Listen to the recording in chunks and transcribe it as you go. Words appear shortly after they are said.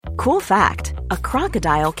Cool fact, a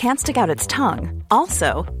crocodile can't stick out its tongue.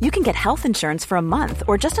 Also, you can get health insurance for a month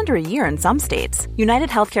or just under a year in some states. United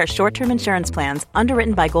Healthcare short-term insurance plans,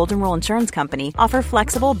 underwritten by Golden Rule Insurance Company, offer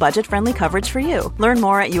flexible, budget-friendly coverage for you. Learn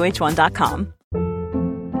more at uh1.com.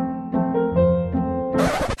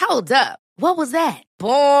 Hold up. What was that?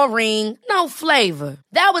 Boring. No flavor.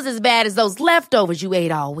 That was as bad as those leftovers you ate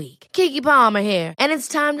all week. Keke Palmer here. And it's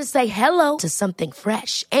time to say hello to something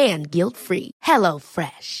fresh and guilt-free. Hello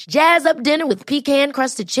Fresh. Jazz up dinner with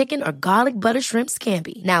pecan-crusted chicken or garlic butter shrimp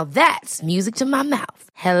scampi. Now that's music to my mouth.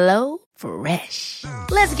 Hello Fresh.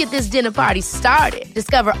 Let's get this dinner party started.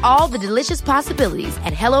 Discover all the delicious possibilities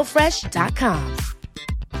at hellofresh.com.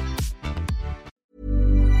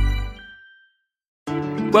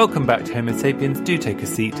 Welcome back to Homo Sapiens. Do take a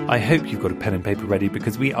seat. I hope you've got a pen and paper ready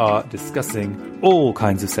because we are discussing all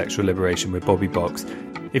kinds of sexual liberation with Bobby Box.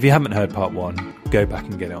 If you haven't heard part 1, go back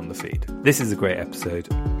and get it on the feed. This is a great episode.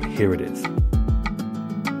 Here it is.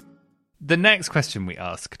 The next question we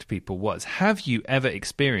asked people was, have you ever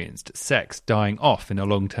experienced sex dying off in a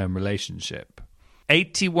long-term relationship?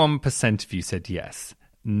 81% of you said yes.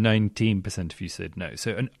 19% of you said no.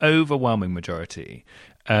 So an overwhelming majority.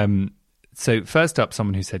 So first up,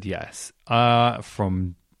 someone who said yes,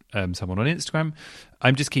 from someone on Instagram.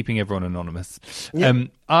 I'm just keeping everyone anonymous. Yeah.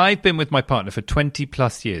 I've been with my partner for 20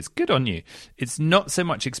 plus years. Good on you. It's not so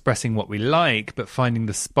much expressing what we like, but finding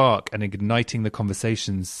the spark and igniting the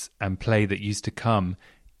conversations and play that used to come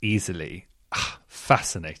easily.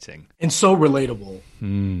 Fascinating. And so relatable.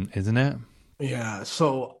 Isn't it? Yeah.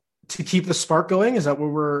 So to keep the spark going, is that what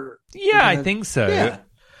we're... Yeah, I think so.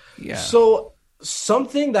 Yeah. So...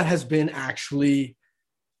 something that has been actually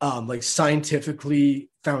like scientifically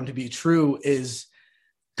found to be true is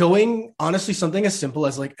going, honestly, something as simple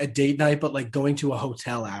as like a date night, but like going to a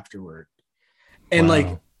hotel afterward. And like,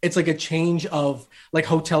 it's like a change of like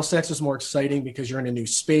hotel sex is more exciting because you're in a new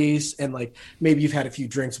space and like maybe you've had a few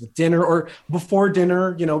drinks with dinner or before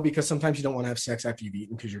dinner, you know, because sometimes you don't want to have sex after you've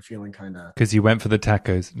eaten because you're feeling kind of... Because you went for the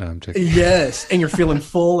tacos. No, I'm joking. Yes. And you're feeling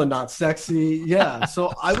full and not sexy. Yeah.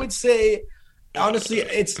 So I would say... honestly,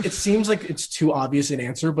 it seems like it's too obvious an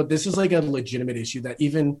answer, but this is like a legitimate issue that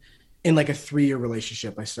even in like a 3-year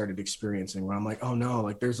relationship I started experiencing where I'm like, oh no,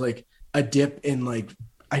 like there's like a dip in like,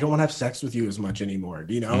 I don't want to have sex with you as much anymore,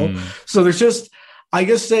 you know? So there's just, I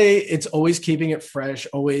guess say it's always keeping it fresh,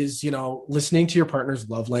 always, you know, listening to your partner's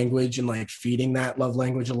love language and like feeding that love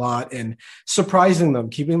language a lot and surprising them,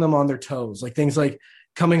 keeping them on their toes, like things like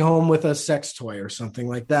coming home with a sex toy or something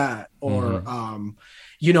like that. Or,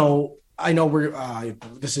 you know, I know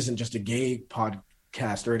this isn't just a gay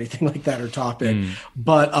podcast or anything like that or topic,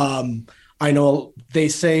 but I know they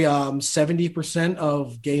say 70%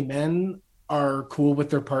 of gay men are cool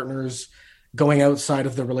with their partners going outside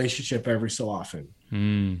of the relationship every so often.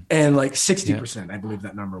 And like 60%, I believe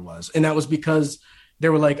that number was. And that was because they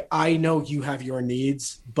were like, I know you have your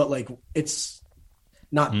needs, but like it's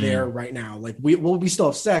not there right now. Like we still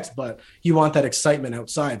have sex, but you want that excitement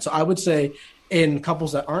outside. So I would say in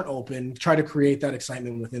couples that aren't open, try to create that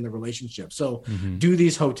excitement within the relationship. So do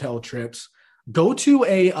these hotel trips, go to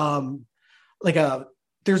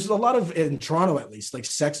there's a lot of, in Toronto at least, like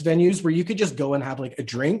sex venues where you could just go and have like a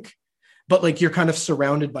drink, but like you're kind of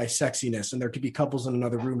surrounded by sexiness and there could be couples in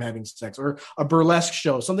another room having sex, or a burlesque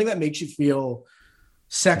show, something that makes you feel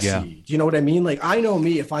sexy. Yeah. Do you know what I mean? Like, I know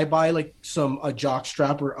me, if I buy like a jock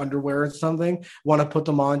strap or underwear or something, want to put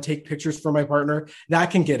them on, take pictures for my partner,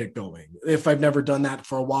 that can get it going. If I've never done that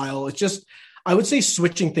for a while, it's just, I would say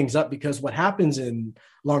switching things up, because what happens in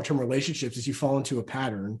long-term relationships is you fall into a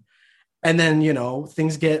pattern and then, you know,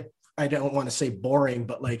 things get, I don't want to say boring,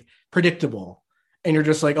 but like predictable. And you're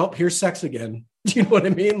just like, oh, here's sex again. Do you know what I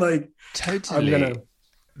mean? Like, totally.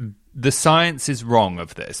 The science is wrong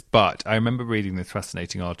of this, but I remember reading this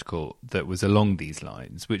fascinating article that was along these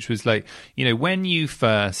lines, which was like, you know, when you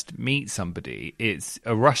first meet somebody, it's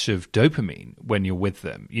a rush of dopamine when you're with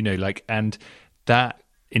them, you know, like, and that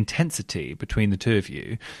intensity between the two of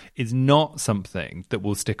you is not something that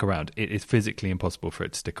will stick around. It is physically impossible for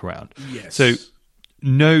it to stick around. Yes. So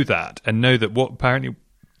know that, and know that what apparently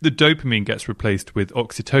the dopamine gets replaced with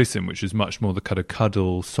oxytocin, which is much more the kind of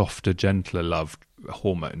cuddle, softer, gentler love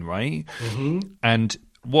hormone, right? And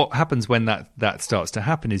what happens when that starts to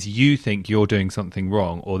happen is you think you're doing something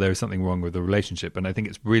wrong, or there is something wrong with the relationship. And I think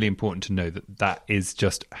it's really important to know that that is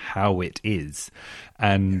just how it is.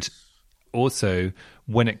 And also,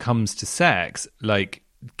 when it comes to sex, like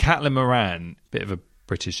Caitlin Moran, bit of a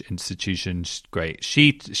British institution, great.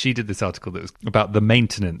 She did this article that was about the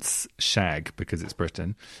maintenance shag, because it's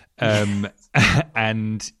Britain.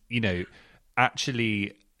 And, you know,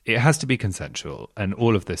 actually it has to be consensual and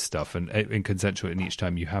all of this stuff, and consensual in each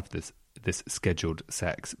time you have this scheduled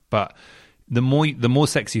sex. But the more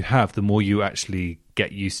sex you have, the more you actually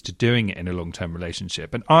get used to doing it in a long-term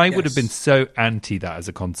relationship. And I would have been so anti that as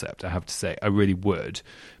a concept, I have to say. I really would,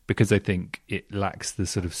 because I think it lacks the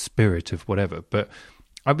sort of spirit of whatever. But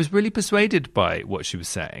I was really persuaded by what she was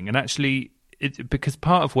saying. And actually, because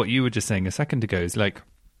part of what you were just saying a second ago is like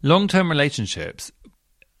long-term relationships,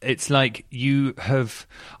 it's like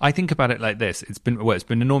I think about it like this. It's been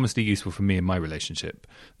enormously useful for me in my relationship,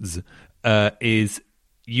 is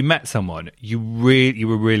you met someone, you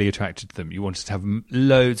were really attracted to them. You wanted to have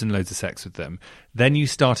loads and loads of sex with them. Then you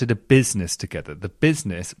started a business together. The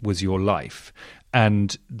business was your life,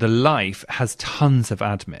 and the life has tons of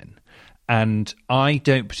admin. And I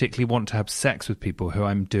don't particularly want to have sex with people who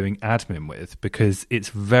I'm doing admin with, because it's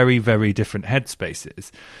very, very different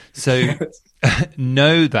headspaces. So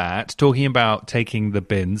know that talking about taking the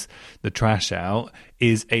bins, the trash out,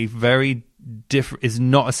 is a very is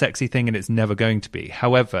not a sexy thing, and it's never going to be.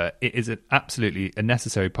 However, it is absolutely a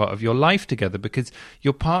necessary part of your life together, because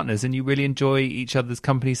you're partners and you really enjoy each other's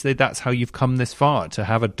company. So that's how you've come this far, to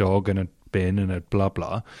have a dog and a bin and a blah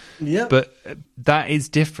blah. Yeah, but that is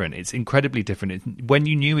different. It's incredibly different. When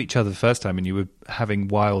you knew each other the first time and you were having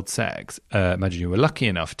wild sex, imagine you were lucky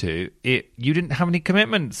enough to you didn't have any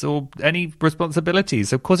commitments or any responsibilities,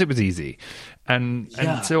 so of course it was easy. And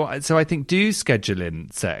so I think do schedule in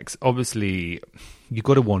sex. Obviously you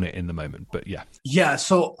got to want it in the moment, but yeah.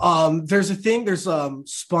 So there's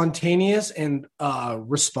spontaneous and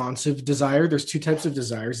responsive desire. There's two types of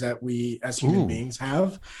desires that we as human beings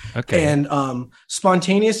have. Okay. And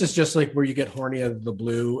spontaneous is just like where you get horny out of the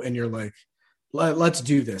blue and you're like, let's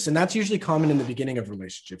do this. And that's usually common in the beginning of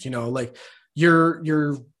relationships. You know, like your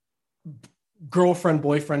girlfriend,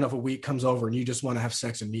 boyfriend of a week comes over and you just want to have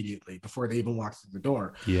sex immediately before they even walk through the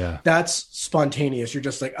door. Yeah. That's spontaneous. You're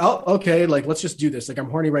just like, oh, okay, like, let's just do this. Like, I'm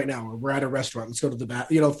horny right now, or we're at a restaurant, let's go to the bath,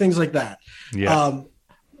 things like that. Yeah.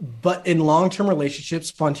 But in long-term relationships,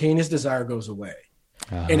 spontaneous desire goes away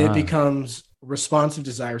and it becomes responsive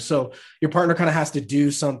desire. So your partner kind of has to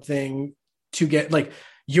do something to get, like,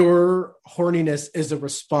 your horniness is a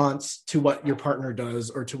response to what your partner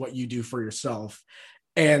does or to what you do for yourself.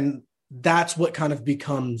 And that's what kind of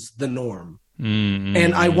becomes the norm. Mm-hmm.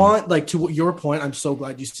 And I want, like, to your point, I'm so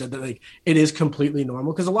glad you said that, like, it is completely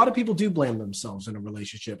normal, because a lot of people do blame themselves in a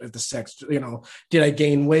relationship. If the sex, did I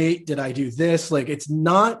gain weight? Did I do this? Like, it's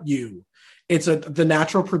not you. It's the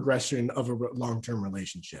natural progression of a long-term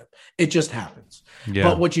relationship. It just happens. Yeah.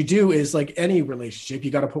 But what you do is, like any relationship,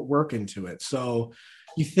 you got to put work into it. So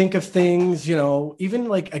you think of things, even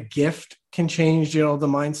like a gift can change, the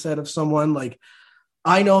mindset of someone. Like,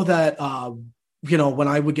 I know that, when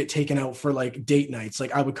I would get taken out for like date nights,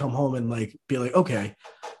 like I would come home and like be like, okay,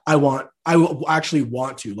 I actually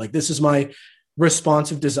want to, like, this is my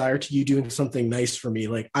responsive desire to you doing something nice for me.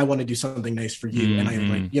 Like, I want to do something nice for you. Mm-hmm.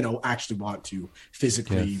 And I actually want to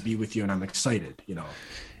physically be with you, and I'm excited,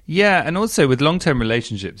 Yeah. And also with long-term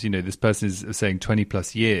relationships, this person is saying 20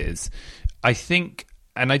 plus years. I think,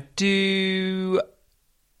 and I do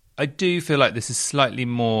feel like this is slightly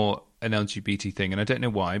more an LGBT thing, and I don't know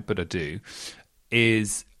why, but I do,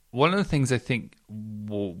 is one of the things I think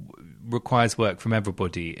requires work from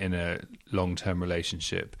everybody in a long-term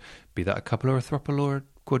relationship, be that a couple or a throuple or a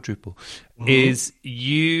quadruple, is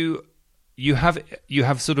you have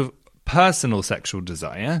sort of personal sexual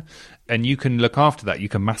desire, and you can look after that. You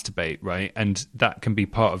can masturbate, right? And that can be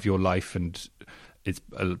part of your life, and it's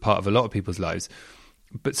a part of a lot of people's lives.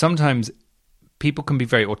 But sometimes people can be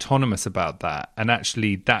very autonomous about that, and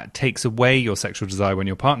actually that takes away your sexual desire when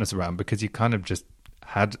your partner's around, because you kind of just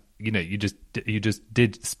had, you just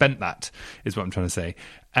spent that, is what I'm trying to say.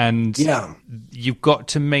 And you've got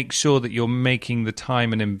to make sure that you're making the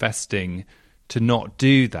time and investing to not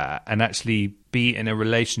do that, and actually be in a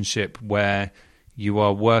relationship where you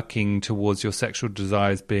are working towards your sexual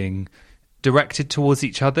desires being directed towards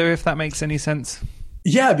each other, if that makes any sense.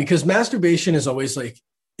 Yeah, because masturbation is always like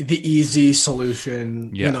the easy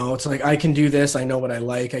solution. It's like, I can do this, I know what I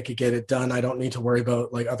like, I could get it done, I don't need to worry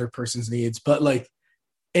about like other person's needs. But like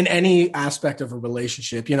in any aspect of a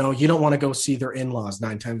relationship, you don't want to go see their in-laws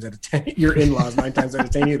 9 times out of 10, your in-laws 9 times out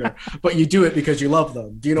of 10 either, but you do it because you love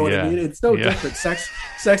them. Do you know what I mean? It's no different.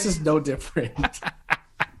 Sex is no different.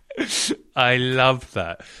 I love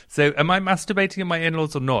that. So am I masturbating in my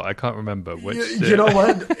in-laws or not? I can't remember. You know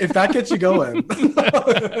what? If that gets you going.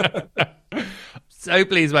 So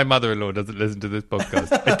pleased my mother-in-law doesn't listen to this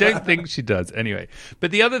podcast. I don't think she does anyway.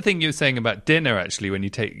 But the other thing you were saying about dinner, actually, when you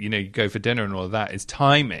take, you go for dinner and all of that, is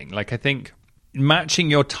timing. Like, I think matching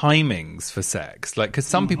your timings for sex, like, because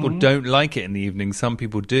some people don't like it in the evening, some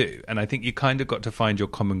people do, and I think you kind of got to find your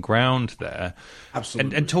common ground there.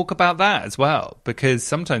 Absolutely. And talk about that as well, because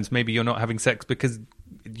sometimes maybe you're not having sex because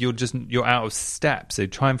you're out of step, so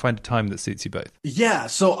try and find a time that suits you both. Yeah,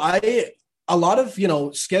 so a lot of,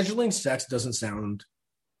 scheduling sex doesn't sound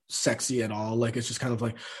sexy at all. Like, it's just kind of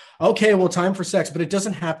like, okay, well, time for sex, but it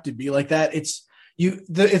doesn't have to be like that. It's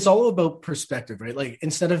all about perspective, right? Like,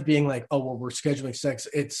 instead of being like, oh, well, we're scheduling sex,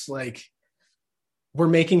 it's like we're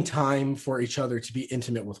making time for each other to be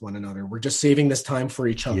intimate with one another. We're just saving this time for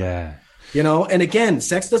each other. Yeah. And again,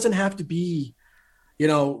 sex doesn't have to be,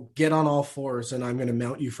 get on all fours and I'm going to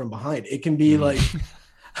mount you from behind. It can be like,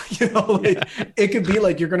 it could be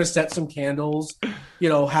like you're going to set some candles,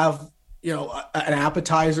 have an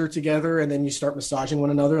appetizer together, and then you start massaging one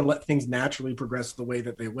another and let things naturally progress the way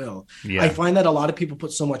that they will. Yeah. I find that a lot of people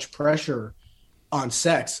put so much pressure on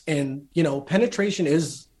sex, and, penetration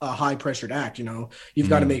is a high pressured act. You've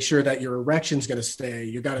got to make sure that your erection's going to stay.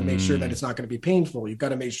 You've got to make sure that it's not going to be painful. You've got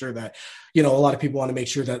to make sure that, a lot of people want to make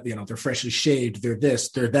sure that, they're freshly shaved, they're this,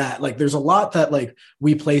 they're that. Like, there's a lot that, like,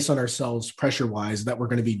 we place on ourselves pressure wise that we're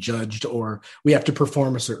going to be judged, or we have to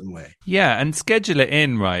perform a certain way. Yeah. And schedule it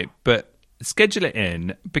in, right? But schedule it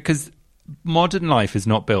in, because modern life is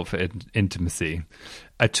not built for intimacy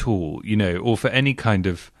at all, or for any kind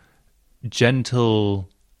of gentle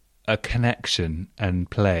connection and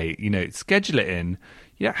play. Schedule it in.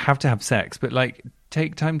 You don't have to have sex, but, like,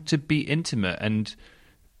 take time to be intimate and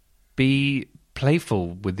be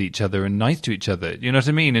playful with each other and nice to each other. You know what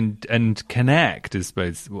I mean? And connect, I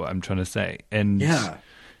suppose, what I'm trying to say. And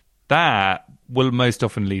that will most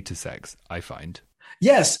often lead to sex, I find.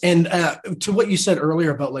 Yes. And to what you said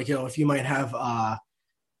earlier about, like, if you might have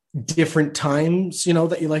different times,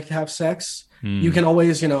 that you like to have sex, you can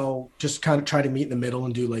always, just kind of try to meet in the middle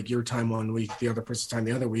and do, like, your time one week, the other person's time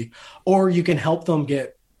the other week. Or you can help them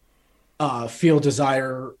get feel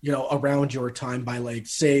desire, around your time by, like,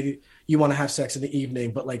 say you want to have sex in the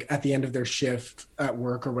evening, but, like, at the end of their shift at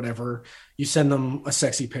work or whatever, you send them a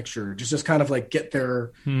sexy picture, just kind of, like, get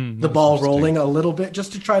the ball rolling a little bit,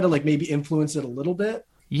 just to try to, like, maybe influence it a little bit.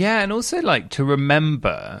 Yeah. And also, like, to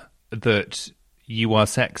remember that you are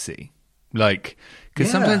sexy, like, because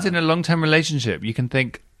sometimes in a long-term relationship you can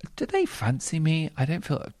think, do they fancy me? I don't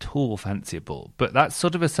feel at all fanciable. But that's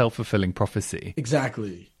sort of a self-fulfilling prophecy.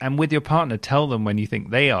 Exactly. And with your partner, tell them when you think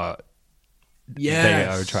they are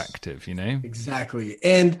attractive, Exactly.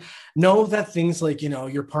 And know that things like,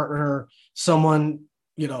 your partner, someone,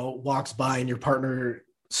 walks by and your partner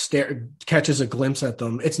catches a glimpse at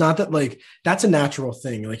them. It's not that, like, that's a natural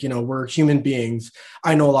thing. Like, we're human beings.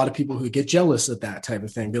 I know a lot of people who get jealous at that type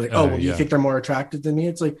of thing. Be like, you think they're more attractive than me?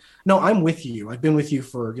 It's like, no, I'm with you. I've been with you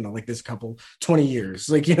for, like, this couple 20 years.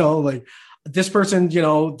 Like, like, this person,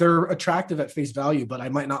 they're attractive at face value, but I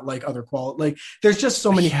might not like other quality. Like, there's just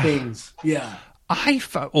so many things. Yeah.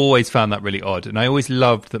 I've always found that really odd. And I always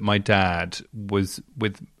loved that my dad was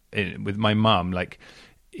with my mum, like,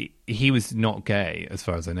 he was not gay as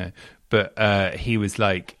far as I know, but he was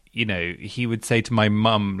like, he would say to my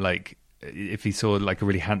mum, like, if he saw, like, a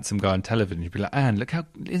really handsome guy on television, he'd be like, Anne, look,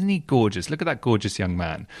 isn't he gorgeous? Look at that gorgeous young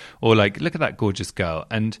man. Or, like, look at that gorgeous girl.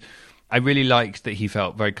 And I really liked that he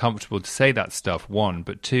felt very comfortable to say that stuff, one,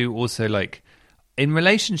 but two, also, like, in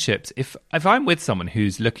relationships, if I'm with someone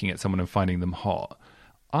who's looking at someone and finding them hot,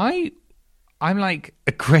 I'm like,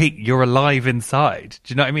 great, you're alive inside.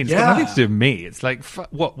 Do you know what I mean? It's got nothing to do with me. It's like,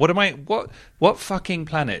 what fucking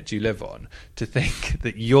planet do you live on to think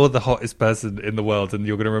that you're the hottest person in the world and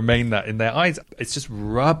you're going to remain that in their eyes? It's just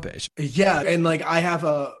rubbish. Yeah. And, like, I have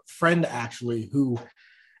a friend actually who,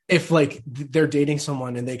 if, like, they're dating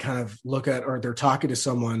someone and they kind of look at, or they're talking to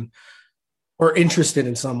someone or interested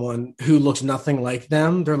in someone who looks nothing like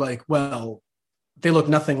them, they're like, well, they look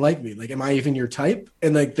nothing like me. Like, am I even your type?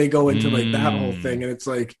 And, like, they go into like that whole thing, and it's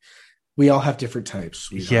like, we all have different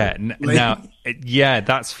types. Yeah. Now,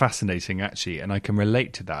 that's fascinating, actually. And I can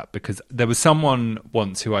relate to that, because there was someone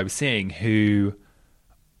once who I was seeing who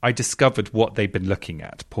I discovered what they'd been looking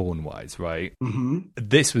at porn-wise, right? Mm-hmm.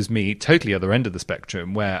 This was me, totally other end of the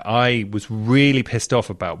spectrum, where I was really pissed off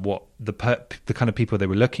about what the kind of people they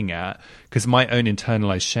were looking at, because my own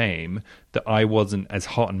internalized shame that I wasn't as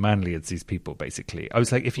hot and manly as these people, basically. I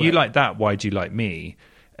was like, if you like that, why do you like me?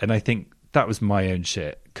 And I think that was my own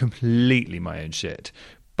shit, completely my own shit.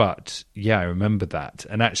 But, yeah, I remember that.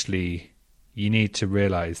 And actually, you need to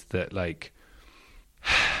realize that, like,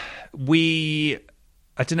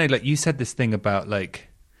 I don't know, like, you said this thing about, like,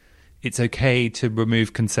 it's okay to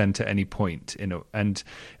remove consent at any point, and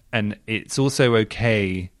it's also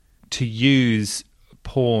okay to use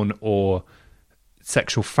porn or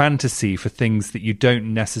sexual fantasy for things that you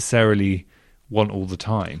don't necessarily want all the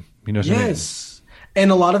time. You know what I mean? Yes. And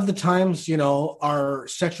a lot of the times, you know, our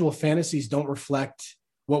sexual fantasies don't reflect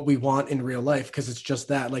what we want in real life, because it's just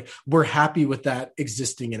that, like, we're happy with that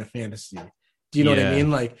existing in a fantasy. Do you know what I mean?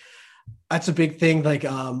 Like, that's a big thing. Like,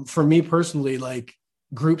 for me personally, like,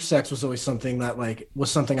 group sex was always something that, like, was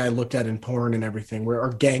something I looked at in porn and everything,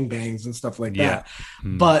 or gangbangs and stuff like that.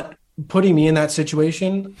 But putting me in that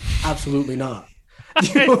situation, absolutely not.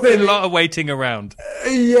 You know, a lot of waiting around.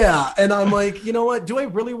 Yeah. And I'm like, you know what? Do I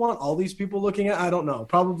really want all these people looking at? I don't know.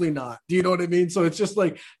 Probably not. Do you know what I mean? So it's just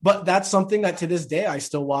like, but that's something that to this day I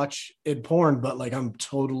still watch in porn, but like, I'm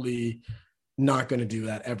totally not going to do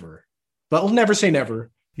that ever. But we'll never say never.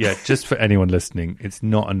 Yeah. Just for anyone listening, it's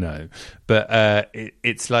not a no. But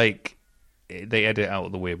it's like, they edit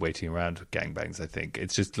out the weird waiting around with gangbangs. I think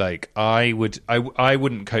it's just like I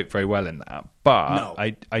wouldn't cope very well in that, but no.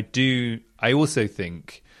 I also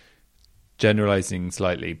think, generalizing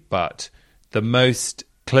slightly, but the most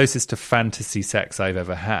closest to fantasy sex I've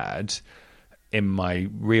ever had in my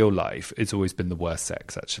real life, it's always been the worst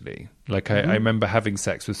sex, actually. Like I remember having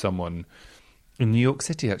sex with someone in New York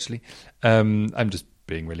City, actually. I'm just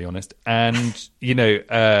being really honest, and you know,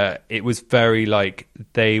 it was very like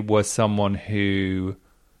they were someone who,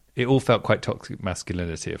 it all felt quite toxic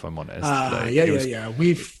masculinity, if I'm honest.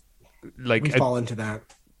 We fall into that,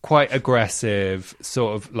 quite aggressive,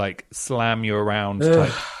 sort of like slam you around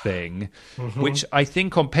type thing, which I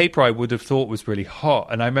think on paper I would have thought was really hot.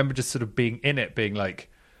 And I remember just sort of being in it, being like,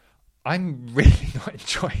 I'm really not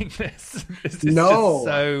enjoying this. This is just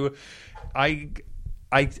so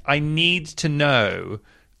I need to know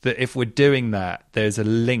that if we're doing that, there's a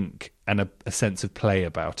link and a sense of play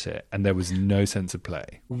about it. And there was no sense of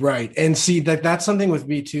play. Right. And see, that's something with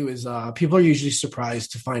me too, is people are usually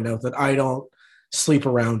surprised to find out that I don't sleep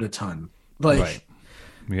around a ton. Like,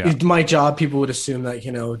 my job, people would assume that,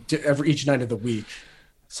 you know, each night of the week,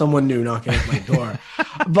 someone new knocking at my door.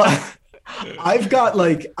 But I've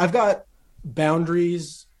got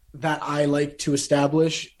boundaries that I like to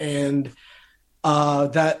establish, and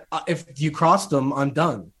that if you cross them, I'm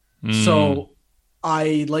done. So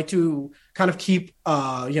I like to kind of keep,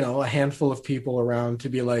 a handful of people around to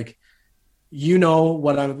be like, you know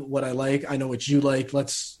what I like, I know what you like.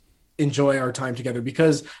 Let's enjoy our time together,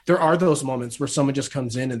 because there are those moments where someone just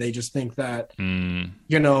comes in and they just think that,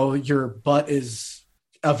 you know, your butt is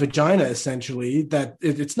a vagina, essentially, that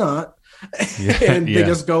it's not. And they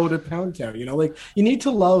just go to Pound Town, you know, like, you need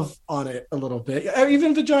to love on it a little bit.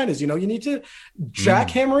 Even vaginas, you know, you need to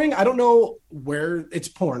jackhammering. I don't know where it's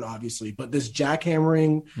porn, obviously, but this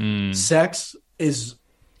jackhammering sex is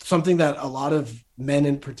something that a lot of men,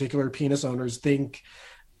 in particular penis owners, think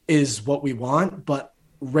is what we want, but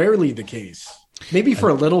rarely the case. Maybe for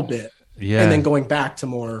a little bit, and then going back to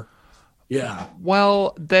more. Yeah.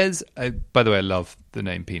 Well, there's by the way, I love the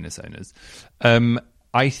name penis owners.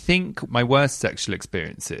 I think my worst sexual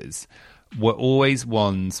experiences were always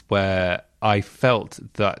ones where I felt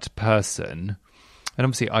that person, and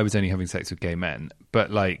obviously I was only having sex with gay men,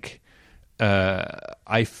 but like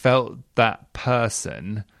I felt that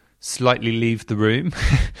person slightly leave the room,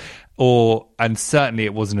 and certainly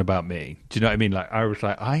it wasn't about me. Do you know what I mean? Like, I was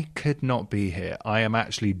like, I could not be here. I am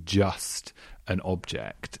actually just an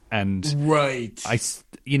object. And I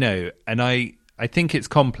think it's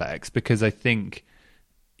complex, because I think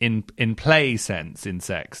in play sense in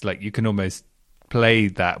sex, like, you can almost play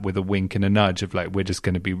that with a wink and a nudge of like, we're just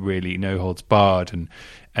going to be really no holds barred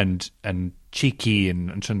and cheeky, and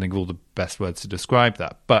I'm trying to think of all the best words to describe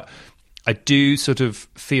that. But I do sort of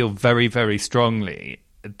feel very, very strongly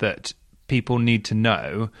that people need to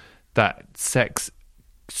know that sex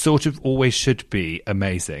sort of always should be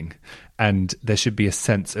amazing, and there should be a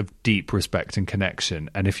sense of deep respect and connection.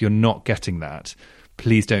 And if you're not getting that,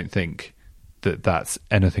 please don't think that that's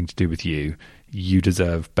anything to do with you. You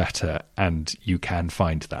deserve better, and you can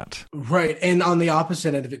find that. Right. And on the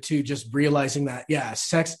opposite end of it too, just realizing that,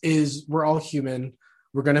 we're all human.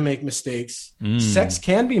 We're going to make mistakes. Sex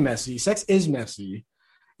can be messy. Sex is messy,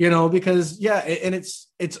 you know, because and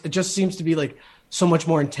it just seems to be like so much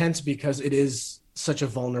more intense because it is such a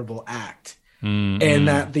vulnerable act. And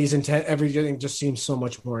that everything just seems so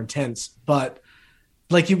much more intense. But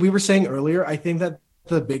like we were saying earlier, I think that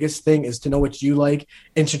the biggest thing is to know what you like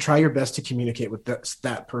and to try your best to communicate with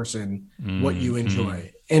that person what you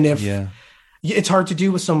enjoy. And if it's hard to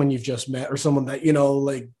do with someone you've just met, or someone that, you know,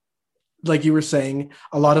 like you were saying,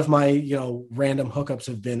 a lot of my, you know, random hookups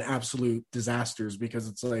have been absolute disasters, because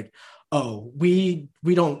it's like, oh, we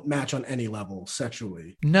don't match on any level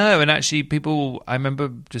sexually. No, and actually I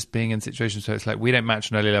remember just being in situations where it's like, we don't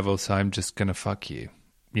match on any level, so I'm just going to fuck you,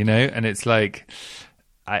 you know? And it's like,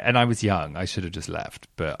 I was young. I should have just left,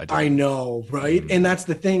 but I didn't. I know, right? And that's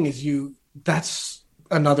the thing is that's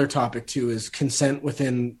another topic too, is consent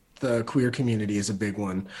within the queer community is a big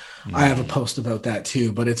one. I have a post about that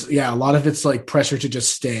too, but it's, a lot of it's like pressure to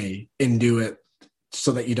just stay and do it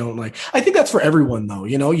so that you don't like, I think that's for everyone though,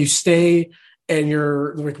 you know, you stay and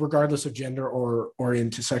you're like, regardless of gender or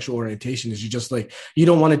into sexual orientation, is you just like, you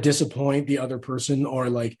don't want to disappoint the other person or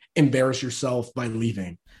like embarrass yourself by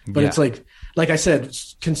leaving. But it's like I said,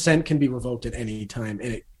 consent can be revoked at any time,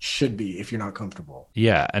 and it should be if you're not comfortable.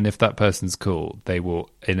 Yeah, and if that person's cool, they will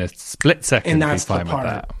in a split second and that's be fine the part.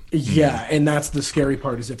 with that. Yeah, and that's the scary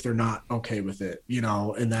part, is if they're not okay with it, you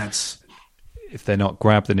know, and that's... If they're not,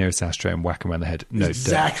 grab the nearest ashtray and whack them around the head. No,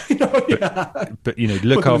 exactly. Don't. But you know,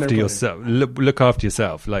 look after yourself. Look after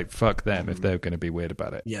yourself. Like, fuck them if they're going to be weird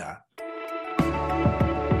about it. Yeah.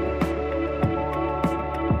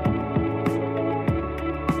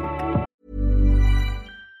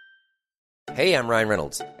 Hey, I'm Ryan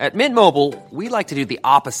Reynolds. At Mint Mobile, we like to do the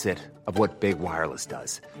opposite of what Big Wireless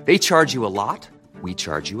does. They charge you a lot, we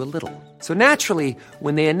charge you a little. So naturally,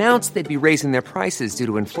 when they announced they'd be raising their prices due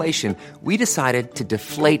to inflation, we decided to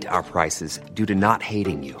deflate our prices due to not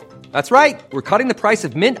hating you. That's right. We're cutting the price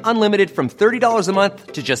of Mint Unlimited from $30 a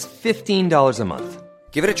month to just $15 a month.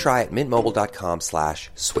 Give it a try at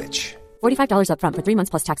mintmobile.com/switch. $45 up front for 3 months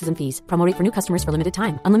plus taxes and fees. Promo rate for new customers for limited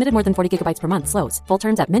time. Unlimited more than 40 gigabytes per month. Slows full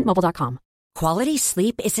terms at mintmobile.com. Quality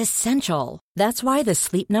sleep is essential. That's why the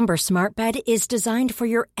Sleep Number Smart Bed is designed for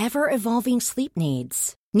your ever-evolving sleep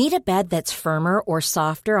needs. Need a bed that's firmer or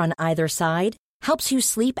softer on either side? Helps you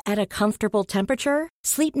sleep at a comfortable temperature?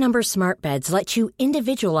 Sleep Number Smart Beds let you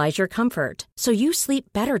individualize your comfort, so you sleep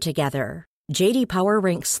better together. J.D. Power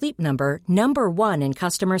ranks Sleep Number number 1 in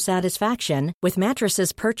customer satisfaction with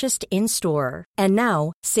mattresses purchased in-store. And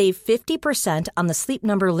now, save 50% on the Sleep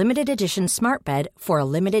Number Limited Edition Smart Bed for a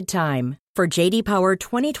limited time. For J.D. Power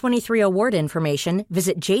 2023 award information,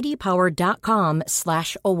 visit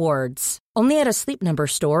jdpower.com/awards. Only at a Sleep Number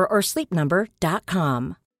store or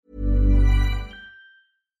sleepnumber.com.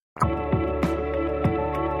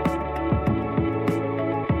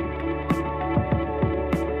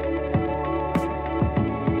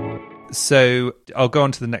 So I'll go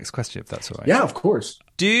on to the next question, if that's all right. Yeah, of course.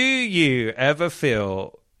 Do you ever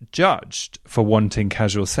feel judged for wanting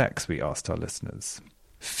casual sex? We asked our listeners.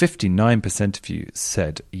 59% of you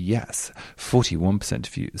said yes. 41%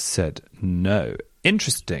 of you said no.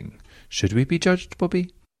 Interesting. Should we be judged,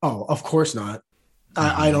 Bobby? Oh, of course not.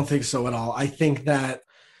 I don't think so at all. I think that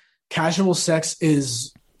casual sex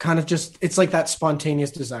is kind of just, it's like that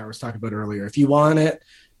spontaneous desire I was talking about earlier. If you want it,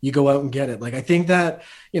 you go out and get it. Like, I think that,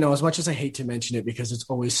 you know, as much as I hate to mention it because it's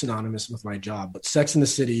always synonymous with my job, but Sex in the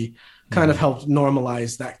City kind of helped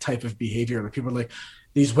normalize that type of behavior. Like, people are like,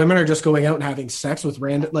 these women are just going out and having sex with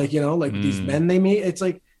random, like, you know, like these men they meet. It's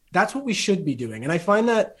like, that's what we should be doing. And I find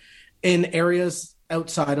that in areas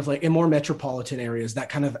outside of, like, in more metropolitan areas, that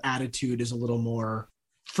kind of attitude is a little more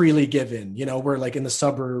freely given, you know, where like in the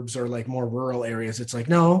suburbs or like more rural areas, it's like,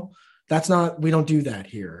 no, that's not, we don't do that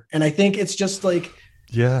here. And I think it's just like,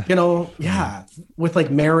 yeah, you know, yeah, with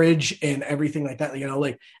like marriage and everything like that, you know,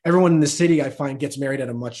 like everyone in the city I find gets married at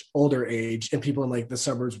a much older age, and people in like the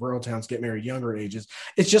suburbs, rural towns get married younger ages.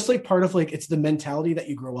 It's just like part of like, it's the mentality that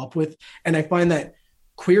you grow up with. And I find that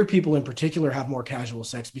queer people in particular have more casual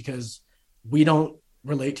sex because we don't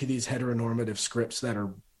relate to these heteronormative scripts that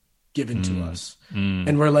are given to us.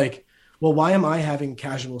 And we're like, well, why am I having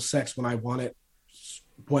casual sex when I want it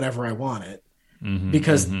whenever I want it?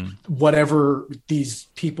 Because whatever these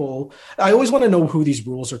people, I always want to know who these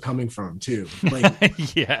rules are coming from too.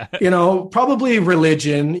 Like, yeah, you know, probably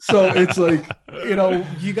religion. So it's like, you know,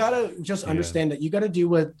 you got to just understand that you got to do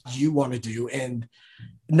what you want to do, and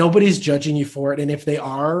nobody's judging you for it. And if they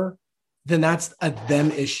are, then that's a them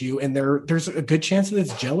issue. And there's a good chance that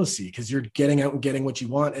it's jealousy because you're getting out and getting what you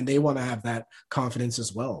want, and they want to have that confidence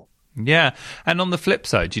as well. Yeah. And on the flip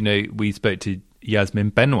side, you know, we spoke to Yasmin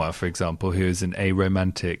Benoit, for example, who is an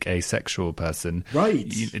aromantic, asexual person. Right.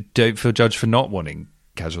 You don't feel judged for not wanting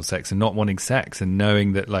casual sex and not wanting sex, and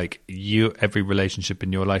knowing that like every relationship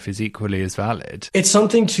in your life is equally as valid. It's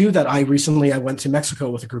something too that I went to Mexico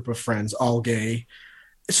with a group of friends, all gay.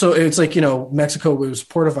 So it's like, you know, Mexico was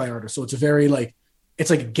Puerto Vallarta. So it's a very like, it's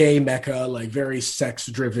like a gay Mecca, like very sex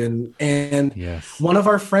driven. And one of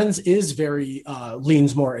our friends is very,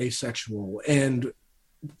 leans more asexual. And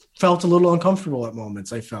felt a little uncomfortable at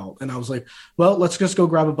moments. I felt, and I was like, well, let's just go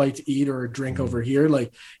grab a bite to eat or a drink over here.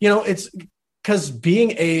 Like, it's because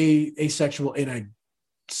being asexual in a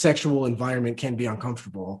sexual environment can be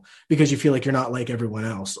uncomfortable because you feel like you're not like everyone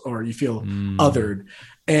else, or you feel othered.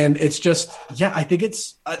 And it's just, I think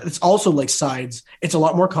it's also like sides. It's a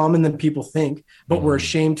lot more common than people think, but we're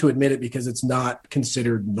ashamed to admit it because it's not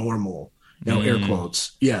considered normal, air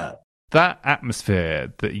quotes. Yeah. That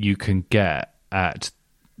atmosphere that you can get at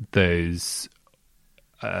those,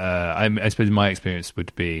 I suppose my experience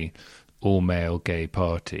would be all male gay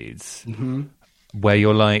parties where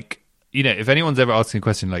you're like, if anyone's ever asking a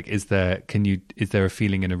question like, is there a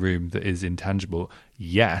feeling in a room that is intangible?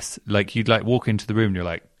 Yes. Like you'd like walk into the room and you're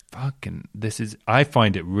like, fucking, I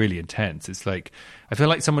find it really intense. It's like, I feel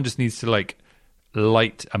like someone just needs to like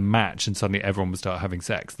light a match and suddenly everyone will start having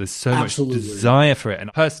sex. There's so much desire for it.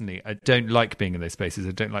 And personally, I don't like being in those spaces.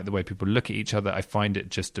 I don't like the way people look at each other. I find it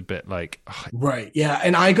just a bit like... Right. Yeah.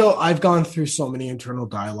 And I've gone through so many internal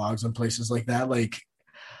dialogues in places like that. Like,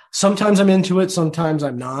 sometimes I'm into it, sometimes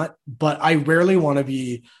I'm not, but I rarely want to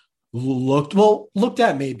be looked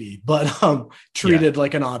at maybe, but treated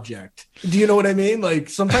like an object. Do you know what I mean? Like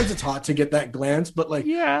sometimes it's hot to get that glance, but like,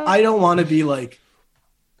 I don't want to be like,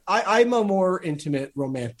 I'm a more intimate,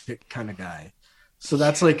 romantic kind of guy. So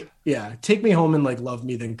that's like, take me home and like love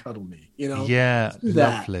me, then cuddle me, Yeah,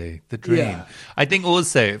 lovely. The dream. Yeah. I think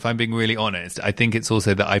also, if I'm being really honest, I think it's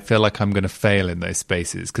also that I feel like I'm going to fail in those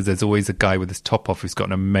spaces because there's always a guy with his top off who's got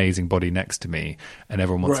an amazing body next to me and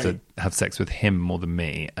everyone wants to have sex with him more than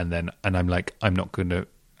me. And I'm like, I'm not going to,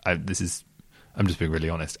 I'm just being really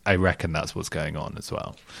honest. I reckon that's what's going on as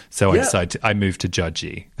well. So I moved to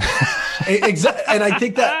judgy. Exactly. And I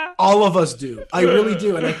think that all of us do. I really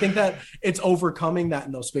do. And I think that it's overcoming that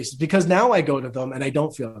in those spaces because now I go to them and I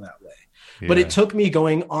don't feel that way. Yeah. But it took me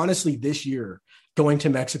honestly, this year, going to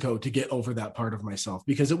Mexico to get over that part of myself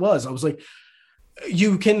because I was like,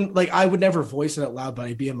 I would never voice it out loud, but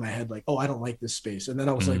I'd be in my head like, oh, I don't like this space. And then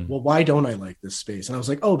I was like, well, why don't I like this space? And I was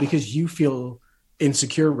like, oh, because you feel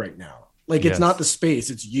insecure right now. Like it's not the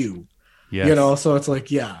space, it's you. Yes. So it's like,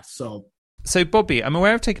 So, Bobby, I'm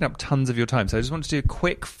aware I've taken up tons of your time, so I just want to do a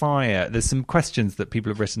quick fire. There's some questions that people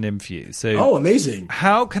have written in for you. So, amazing.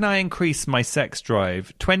 How can I increase my sex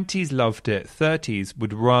drive? 20s loved it. 30s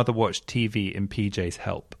would rather watch TV in PJs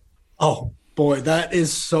help. Oh, boy, that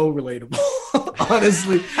is so relatable.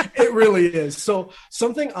 Honestly, it really is. So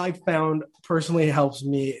something I found personally helps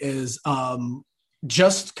me is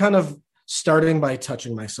just kind of starting by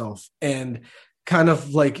touching myself and kind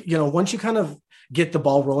of like, once you kind of get the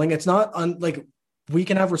ball rolling, it's not like we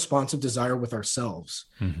can have responsive desire with ourselves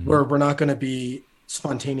where we're not going to be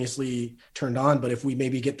spontaneously turned on. But if we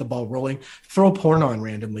maybe get the ball rolling, throw porn on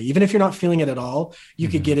randomly, even if you're not feeling it at all, you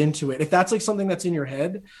could get into it. If that's like something that's in your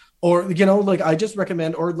head or, like I just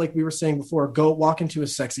recommend, or like we were saying before, go walk into a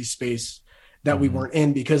sexy space that we weren't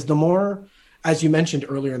in, because the more, as you mentioned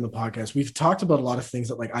earlier in the podcast, we've talked about a lot of things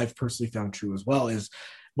that like I've personally found true as well, is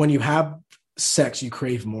when you have sex, you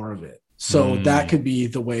crave more of it. So that could be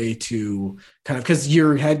the way to kind of, because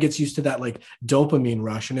your head gets used to that like dopamine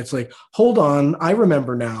rush. And it's like, hold on, I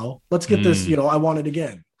remember now. Let's get this, I want it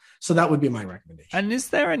again. So that would be my recommendation. And is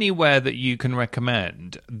there anywhere that you can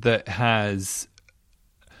recommend that has,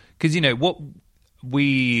 because, what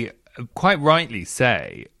we quite rightly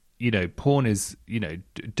say, porn is,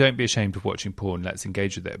 don't be ashamed of watching porn. Let's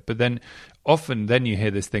engage with it. But then often you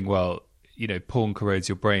hear this thing, well, porn corrodes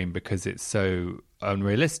your brain because it's so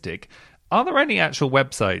unrealistic. Are there any actual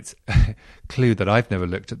websites, clue that I've never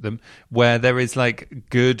looked at them, where there is like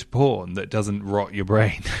good porn that doesn't rot your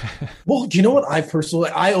brain? Well, do you know what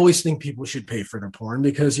I always think people should pay for their porn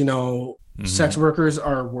because, sex workers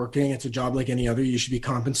are working. It's a job like any other. You should be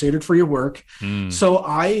compensated for your work. So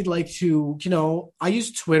I like to, I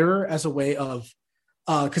use Twitter as a way of,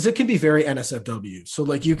 because it can be very NSFW. So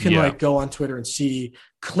like you can like go on Twitter and see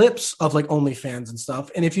clips of like OnlyFans and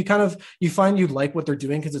stuff. And if you find you like what they're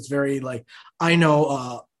doing, because it's very like, I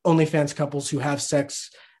know OnlyFans couples who have sex,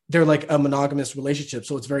 they're like a monogamous relationship.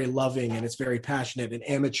 So it's very loving and it's very passionate and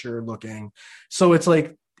amateur looking. So it's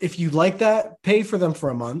like, if you like that, pay for them for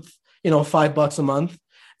a month, $5 a month.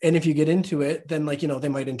 And if you get into it, then like, they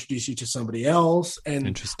might introduce you to somebody else. And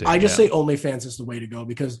interesting, I just say OnlyFans is the way to go,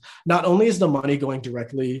 because not only is the money going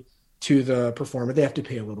directly to the performer, they have to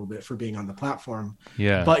pay a little bit for being on the platform.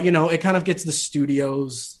 Yeah. But, it kind of gets the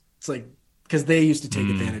studios. It's like, because they used to take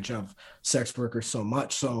advantage of sex workers so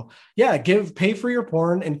much. So yeah, pay for your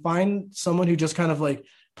porn and find someone who just kind of like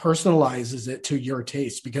personalizes it to your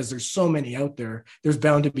taste, because there's so many out there. There's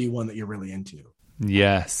bound to be one that you're really into.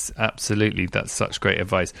 Yes, absolutely. That's such great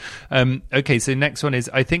advice. Okay, so next one is,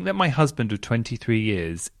 I think that my husband of 23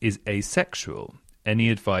 years is asexual. Any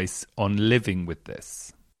advice on living with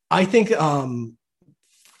this? I think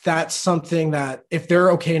that's something that if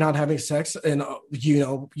they're okay not having sex and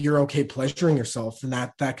you're okay pleasuring yourself,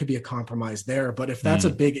 then that could be a compromise there. But if that's a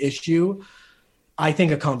big issue, I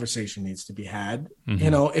think a conversation needs to be had.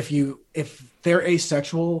 If they're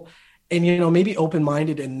asexual and maybe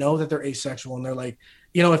open-minded and know that they're asexual, and they're like,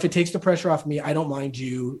 if it takes the pressure off me, I don't mind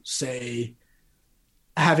you, say,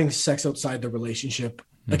 having sex outside the relationship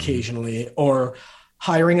occasionally, or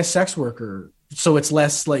hiring a sex worker. So it's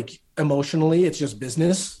less like emotionally, it's just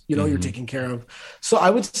business, you're taken care of. So I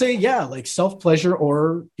would say, like self-pleasure,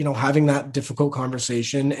 or, having that difficult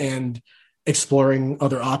conversation and exploring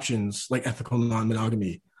other options like ethical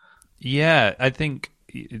non-monogamy. Yeah, I think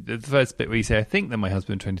the first bit where you say, I think that my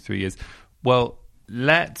husband 23 years, well,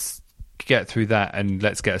 let's get through that and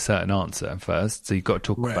let's get a certain answer first. So you've got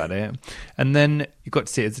to talk about it. And then you've got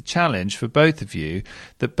to see it as a challenge for both of you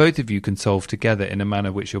that both of you can solve together in a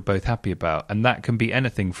manner which you're both happy about. And that can be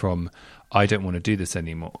anything from, I don't want to do this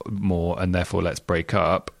anymore and therefore let's break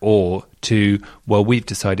up, or to, well, we've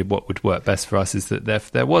decided what would work best for us is that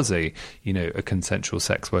there was a consensual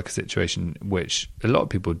sex worker situation, which a lot of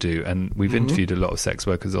people do. And we've interviewed a lot of sex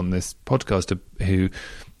workers on this podcast who,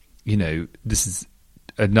 this is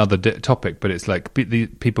another topic, but it's like the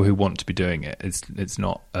people who want to be doing it. It's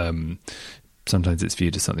not, sometimes it's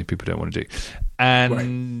viewed as something people don't want to do.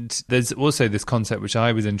 And there's also this concept which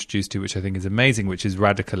I was introduced to, which I think is amazing, which is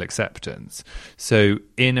radical acceptance. So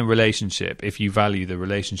in a relationship, if you value the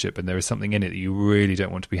relationship and there is something in it that you really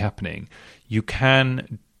don't want to be happening, you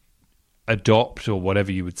can adopt, or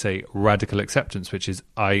whatever you would say, radical acceptance, which is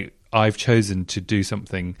I've chosen to do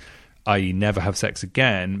something, i.e. never have sex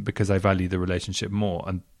again, because I value the relationship more.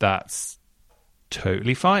 And that's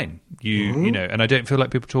totally fine. And I don't feel like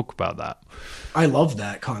people talk about that. I love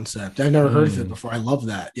that concept. I've never heard of it before. I love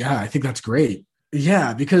that. Yeah, I think that's great.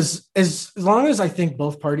 Yeah, because as long as I think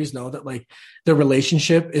both parties know that like the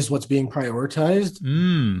relationship is what's being prioritized,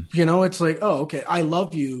 it's like, oh, okay, I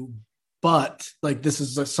love you, but like this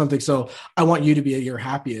is something, so I want you to be your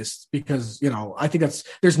happiest, because I think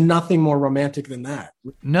there's nothing more romantic than that.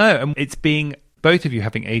 No, and it's being both of you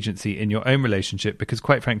having agency in your own relationship, because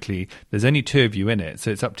quite frankly there's only two of you in it, so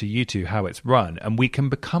it's up to you two how it's run. And we can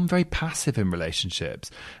become very passive in relationships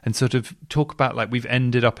and sort of talk about like we've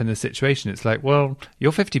ended up in this situation. It's like, well,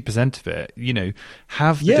 you're 50% of it,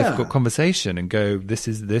 have the difficult conversation and go, this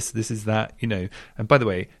is that, and by the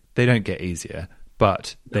way, they don't get easier,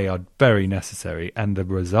 but they are very necessary and the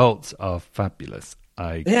results are fabulous.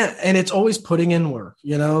 And it's always putting in work,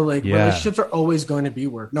 relationships are always going to be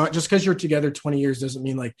work. Not just because you're together 20 years doesn't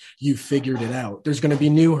mean like you figured it out. There's going to be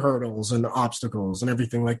new hurdles and obstacles and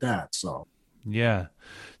everything like that. So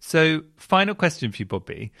final question for you,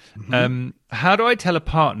 Bobby. How do I tell a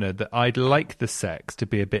partner that I'd like the sex to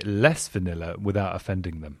be a bit less vanilla without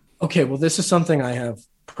offending them? Okay, well, this is something I have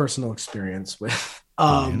personal experience with.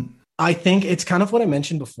 I think it's kind of what I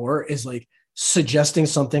mentioned before, is like suggesting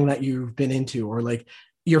something that you've been into, or like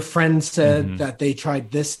your friend said that they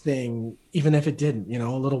tried this thing, even if it didn't,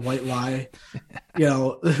 a little white lie,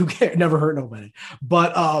 who cares? Never hurt nobody.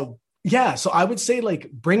 But so I would say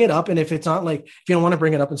like bring it up. And if it's not like, if you don't want to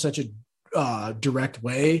bring it up in such a direct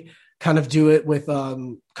way, kind of do it with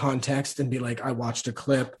context and be like, I watched a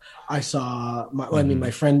clip. I saw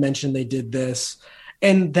my friend mentioned they did this.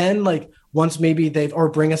 And then like once maybe or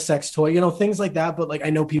bring a sex toy, things like that. But like, I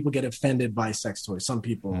know people get offended by sex toys. Some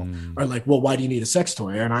people are like, well, why do you need a sex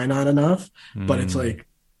toy? Aren't I not enough? But it's like,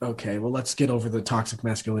 okay, well, let's get over the toxic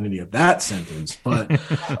masculinity of that sentence, but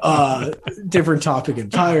different topic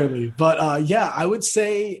entirely. But I would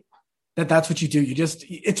say that's what you do.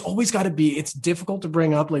 It's always got to be, it's difficult to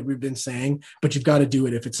bring up, like we've been saying, but you've got to do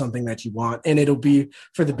it if it's something that you want, and it'll be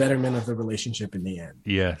for the betterment of the relationship in the end.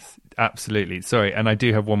 Yes, absolutely. Sorry. And I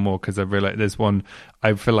do have one more, because I realized there's one,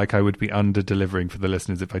 I feel like I would be under delivering for the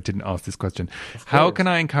listeners if I didn't ask this question. How can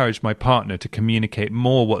I encourage my partner to communicate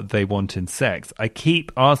more what they want in sex? I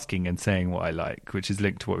keep asking and saying what I like, which is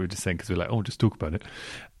linked to what we were just saying, because we're like, oh, just talk about it.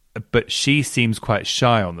 But she seems quite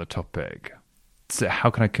shy on the topic. So how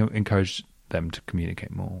can I encourage them to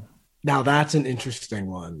communicate more? Now that's an interesting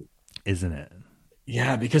one, isn't it?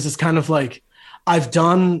 Yeah, because it's kind of like, I've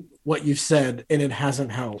done what you've said and it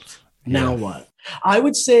hasn't helped. Now what? I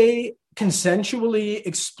would say consensually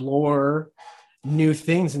explore new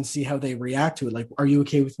things and see how they react to it. Like, are you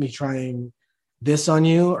okay with me trying this on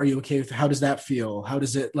you? Are you okay with, how does that feel? How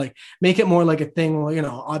does it like make it more like a thing? Well, you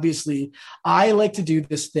know, obviously I like to do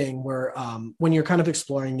this thing where when you're kind of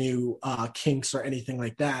exploring new kinks or anything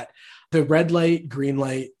like that, the red light, green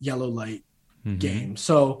light, yellow light game.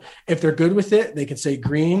 So if they're good with it, they can say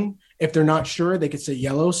green. If they're not sure, they could say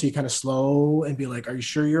yellow. So you kind of slow and be like, are you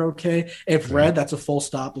sure you're okay? If red, that's a full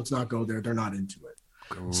stop. Let's not go there. They're not into it.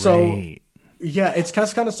 Great. So yeah, it's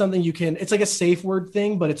kind of something you can, it's like a safe word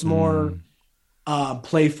thing, but it's more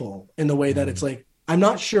playful in the way that it's like, I'm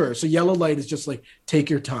not sure. So yellow light is just like, take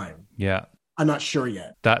your time. Yeah. I'm not sure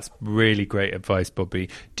yet. That's really great advice, Bobby.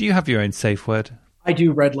 Do you have your own safe word? I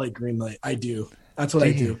do. Red light, green light. I do. That's what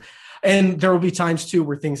I do. And there will be times too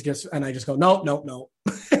where things get, and I just go, no.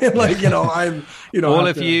 Like, you know, I'm, you know, all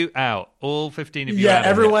of you out, all 15 of you out. Yeah,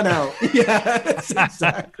 everyone out. Yes,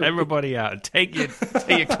 exactly. Everybody out. Take your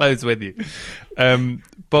clothes with you.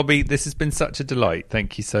 Bobby, this has been such a delight.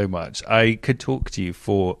 Thank you so much. I could talk to you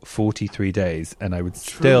for 43 days and I would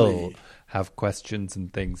still have questions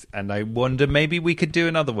and things. And I wonder, maybe we could do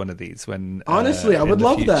another one of these when. Honestly, I would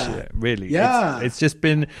love that. Really. Yeah. It's just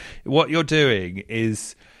been, what you're doing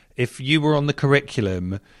is, if you were on the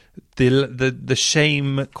curriculum, the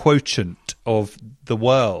shame quotient of the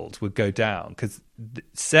world would go down, because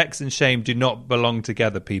sex and shame do not belong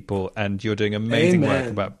together, people, and you're doing amazing work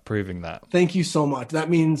about proving that. Thank you so much. That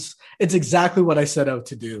means it's exactly what I set out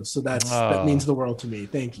to do. So that means the world to me.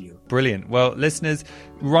 Thank you. Brilliant. Well, listeners,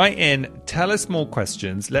 write in, tell us more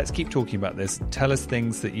questions. Let's keep talking about this. Tell us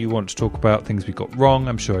things that you want to talk about, things we got wrong.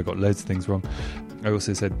 I'm sure I got loads of things wrong. I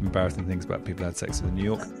also said embarrassing things about people who had sex in New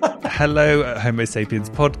York. Hello@Homo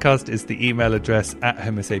Sapiens Podcast is the email address,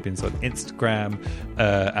 @Homo Sapiens on Instagram,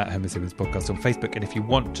 @Homo Sapiens Podcast on Facebook. And if you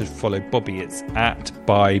want to follow Bobby, it's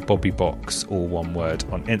 @ByBobbyBox, all one word,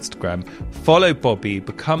 on Instagram. Follow Bobby,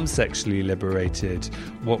 become sexually liberated.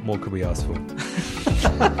 What more could we ask for?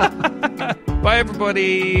 Bye,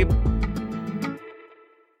 everybody.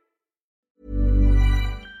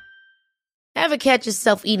 Ever catch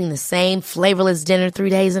yourself eating the same flavorless dinner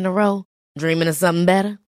 3 days in a row? Dreaming of something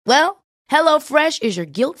better? Well, HelloFresh is your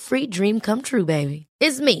guilt-free dream come true, baby.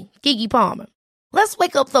 It's me, Keke Palmer. Let's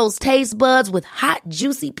wake up those taste buds with hot,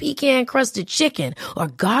 juicy pecan-crusted chicken or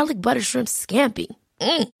garlic butter shrimp scampi.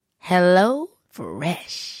 Hello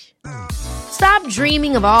Fresh. Stop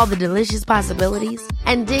dreaming of all the delicious possibilities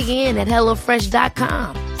and dig in at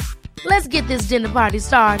HelloFresh.com. Let's get this dinner party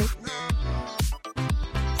started.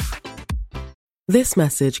 This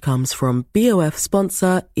message comes from BOF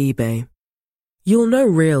sponsor eBay. You'll know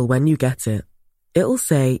real when you get it. It'll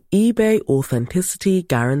say eBay Authenticity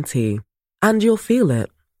Guarantee. And you'll feel it.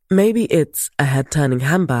 Maybe it's a head-turning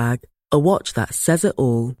handbag, a watch that says it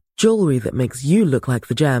all, jewelry that makes you look like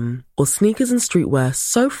the gem, or sneakers and streetwear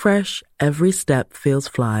so fresh every step feels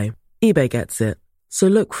fly. eBay gets it. So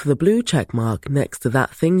look for the blue check mark next to that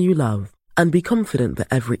thing you love. And be confident that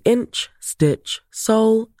every inch, stitch,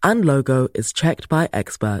 sole, and logo is checked by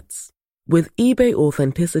experts. With eBay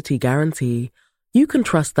Authenticity Guarantee, you can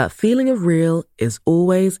trust that feeling of real is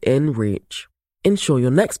always in reach. Ensure your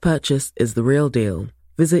next purchase is the real deal.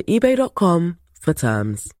 Visit ebay.com for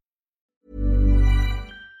terms.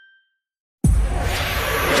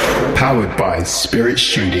 Powered by Spirit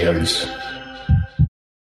Studios.